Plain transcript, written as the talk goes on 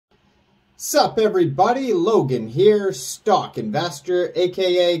Sup everybody, Logan here, stock investor,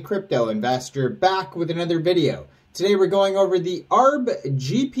 aka crypto investor, back with another video. Today we're going over the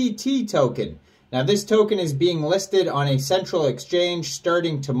Arbgpt token. Now this token is being listed on a central exchange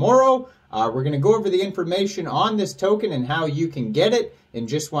starting tomorrow. We're going to go over the information on this token and how you can get it in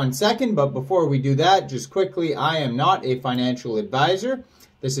just 1 second. But before we do that, just quickly, I am not a financial advisor.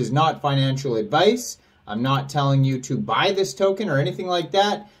 This is not financial advice. I'm not telling you to buy this token or anything like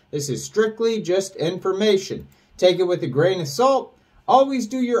that. This is strictly just information. Take it with a grain of salt. Always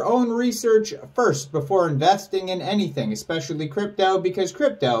do your own research first before investing in anything, especially crypto, because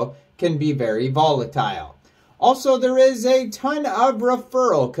crypto can be very volatile. Also, there is a ton of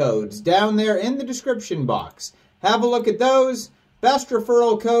referral codes down there in the description box. Have a look at those. Best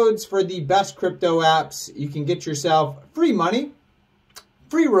referral codes for the best crypto apps. You can get yourself free money,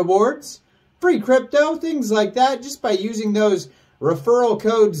 free rewards, free crypto, things like that, just by using those referral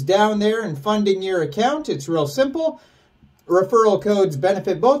codes down there and funding your account. It's real simple. Referral codes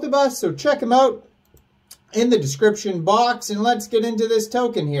benefit both of us, so check them out in the description box. And let's get into this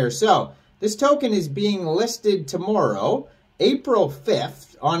token here. So this token is being listed tomorrow, April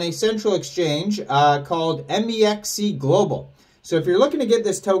 5th, on a central exchange called Mexc Global. So if you're looking to get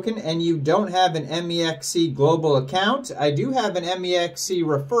this token and you don't have an Mexc Global account, I do have an Mexc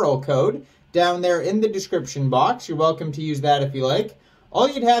referral code down there in the description box. You're welcome to use that if you like. All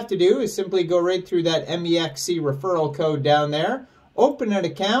you'd have to do is simply go right through that Mexc referral code down there, open an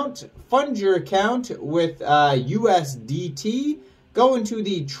account, fund your account with USDT, go into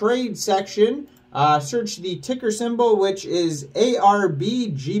the trade section, search the ticker symbol, which is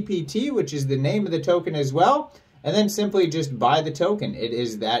Arbgpt, which is the name of the token as well, and then simply just buy the token. It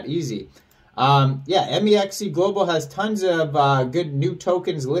is that easy. Mexc Global has tons of good new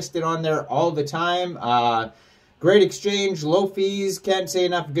tokens listed on there all the time. Great exchange, low fees. Can't say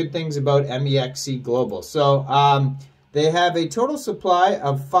enough good things about Mexc Global. So they have a total supply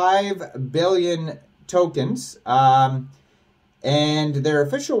of 5 billion tokens. And their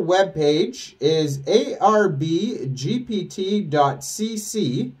official webpage is arbgpt.cc.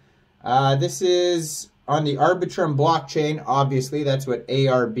 This is on the Arbitrum blockchain. Obviously, that's what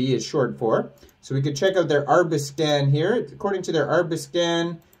ARB is short for. So we could check out their Arbiscan here. According to their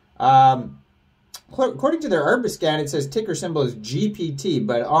Arbiscan, it says ticker symbol is GPT,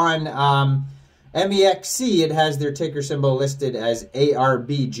 but on Mexc, it has their ticker symbol listed as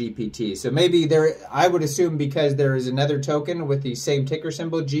Arbgpt. So maybe there, I would assume because there is another token with the same ticker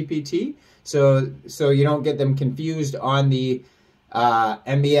symbol, GPT, so you don't get them confused on the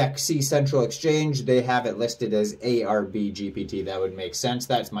Mexc Central Exchange, they have it listed as Arbgpt. That would make sense.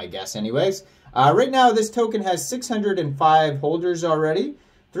 That's my guess anyways. Right now, this token has 605 holders already,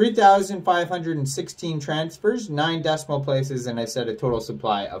 3,516 transfers, 9 decimal places, and I said a total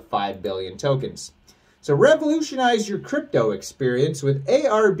supply of 5 billion tokens. So revolutionize your crypto experience with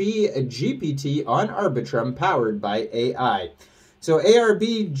Arbgpt on Arbitrum, powered by AI. So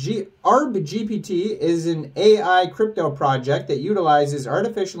Arbgpt is an AI crypto project that utilizes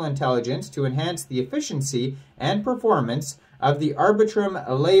artificial intelligence to enhance the efficiency and performance of the Arbitrum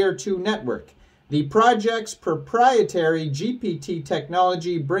Layer 2 network. The project's proprietary GPT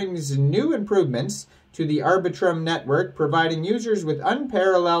technology brings new improvements to the Arbitrum network, providing users with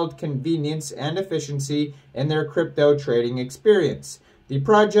unparalleled convenience and efficiency in their crypto trading experience. The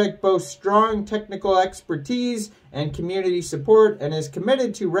project boasts strong technical expertise and community support and is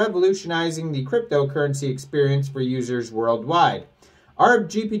committed to revolutionizing the cryptocurrency experience for users worldwide.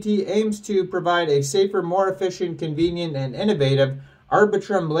 Arbgpt aims to provide a safer, more efficient, convenient, and innovative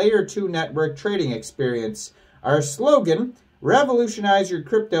Arbitrum Layer 2 network trading experience. Our slogan, revolutionize your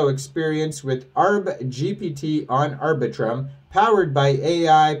crypto experience with Arbgpt on Arbitrum, powered by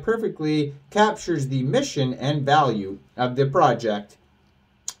AI, perfectly captures the mission and value of the project.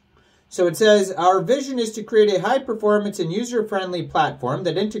 So it says, our vision is to create a high-performance and user-friendly platform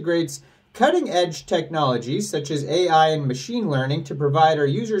that integrates cutting-edge technologies such as AI and machine learning to provide our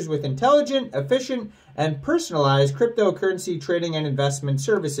users with intelligent, efficient, and personalized cryptocurrency trading and investment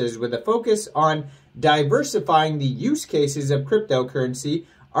services. With a focus on diversifying the use cases of cryptocurrency,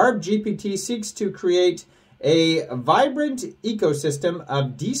 Arbgpt seeks to create a vibrant ecosystem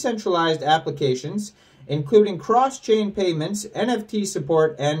of decentralized applications, including cross-chain payments, NFT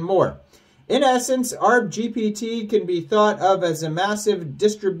support, and more. In essence, Arbgpt can be thought of as a massive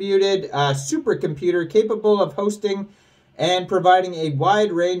distributed supercomputer capable of hosting and providing a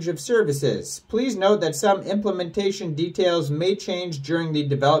wide range of services. Please note that some implementation details may change during the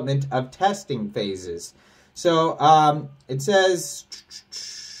development of testing phases. So it says,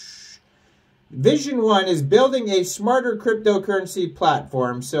 Vision 1 is building a smarter cryptocurrency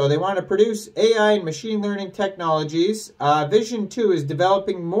platform. So they want to produce AI and machine learning technologies. Vision 2 is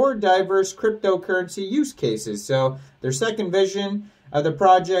developing more diverse cryptocurrency use cases. So their second vision of the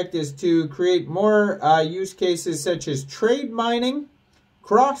project is to create more use cases such as trade mining,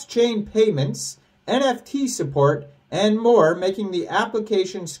 cross-chain payments, NFT support, and more, making the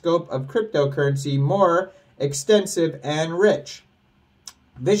application scope of cryptocurrency more extensive and rich.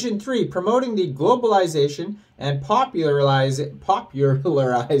 Vision 3, promoting the globalization and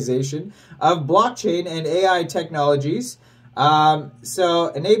popularization of blockchain and AI technologies. So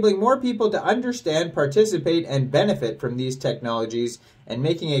enabling more people to understand, participate, and benefit from these technologies and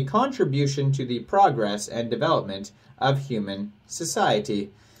making a contribution to the progress and development of human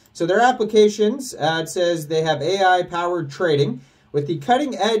society. So their applications, it says they have AI-powered trading. With the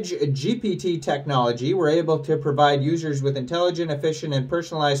cutting-edge GPT technology, we're able to provide users with intelligent, efficient, and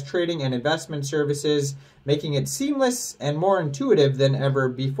personalized trading and investment services, making it seamless and more intuitive than ever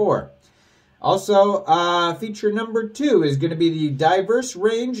before. Also, feature number 2 is going to be the diverse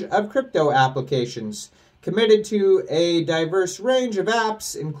range of crypto applications. Committed to a diverse range of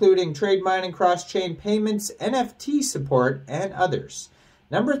apps, including trade mining, cross-chain payments, NFT support, and others.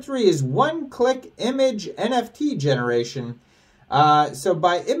 Number 3 is one-click image NFT generation. So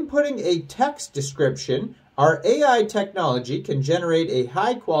by inputting a text description, our AI technology can generate a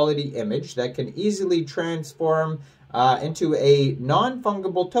high-quality image that can easily transform into a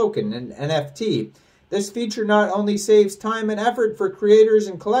non-fungible token, an NFT. This feature not only saves time and effort for creators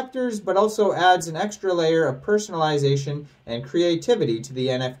and collectors, but also adds an extra layer of personalization and creativity to the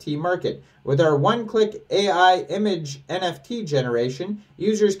NFT market. With our one-click AI image NFT generation,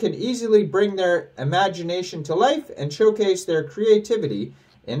 users can easily bring their imagination to life and showcase their creativity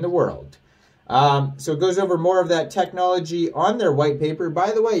in the world. So it goes over more of that technology on their white paper.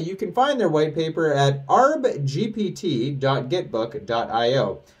 By the way, you can find their white paper at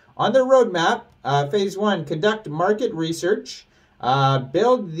arbgpt.gitbook.io. On their roadmap, Phase 1, conduct market research,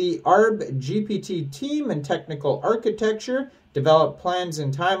 build the Arbgpt team and technical architecture, develop plans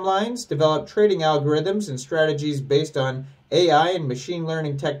and timelines, develop trading algorithms and strategies based on AI and machine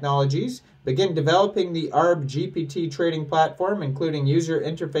learning technologies, begin developing the Arbgpt trading platform, including user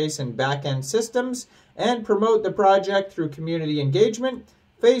interface and backend systems, and promote the project through community engagement.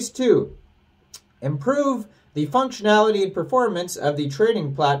 Phase 2, improve the functionality and performance of the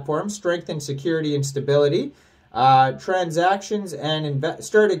trading platform, strengthen security and stability, transactions and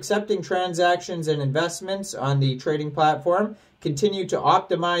start accepting transactions and investments on the trading platform, continue to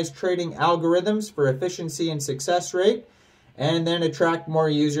optimize trading algorithms for efficiency and success rate, and then attract more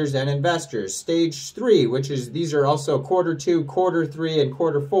users and investors. Stage 3, which is, these are also quarter 2, quarter 3, and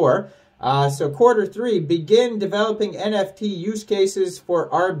quarter 4. So quarter 3, begin developing NFT use cases for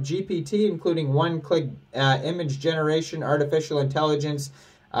Arbgpt, including one-click image generation, artificial intelligence,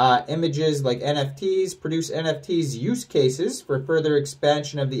 images like NFTs, produce NFTs use cases for further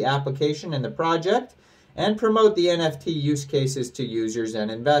expansion of the application and the project, and promote the NFT use cases to users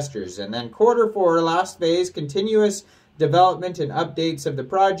and investors. And then quarter 4, last phase, continuous development and updates of the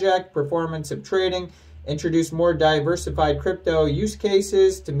project, performance of trading, introduce more diversified crypto use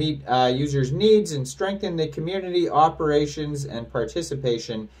cases to meet users' needs, and strengthen the community operations and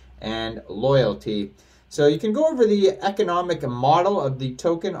participation and loyalty. So you can go over the economic model of the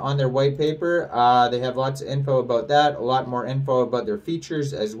token on their white paper. They have lots of info about that, a lot more info about their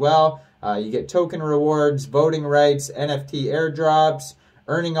features as well. You get token rewards, voting rights, NFT airdrops,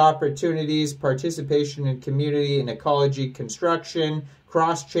 earning opportunities, participation in community and ecology construction,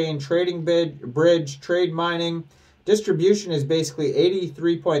 cross-chain trading bridge, trade mining. Distribution is basically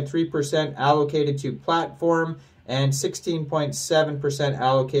 83.3% allocated to platform and 16.7%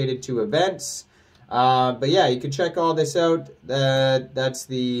 allocated to events. But yeah, you can check all this out. That's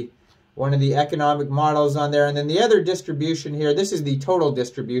one of the economic models on there. And then the other distribution here, this is the total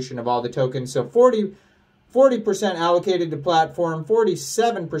distribution of all the tokens. So 40% allocated to platform,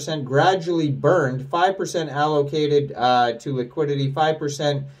 47% gradually burned, 5% allocated to liquidity,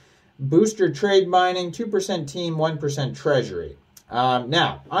 5% booster trade mining, 2% team, 1% treasury.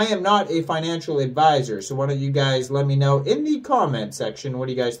 Now, I am not a financial advisor, so why don't you guys let me know in the comment section, what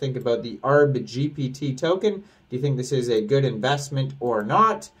do you guys think about the Arbgpt token? Do you think this is a good investment or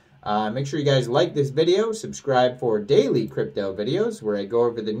not? Make sure you guys like this video, subscribe for daily crypto videos where I go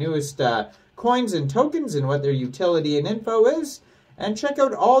over the newest coins and tokens and what their utility and info is. And check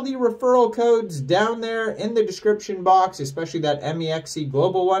out all the referral codes down there in the description box, especially that Mexc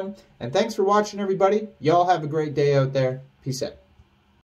global one. And thanks for watching, everybody. Y'all have a great day out there. Peace out.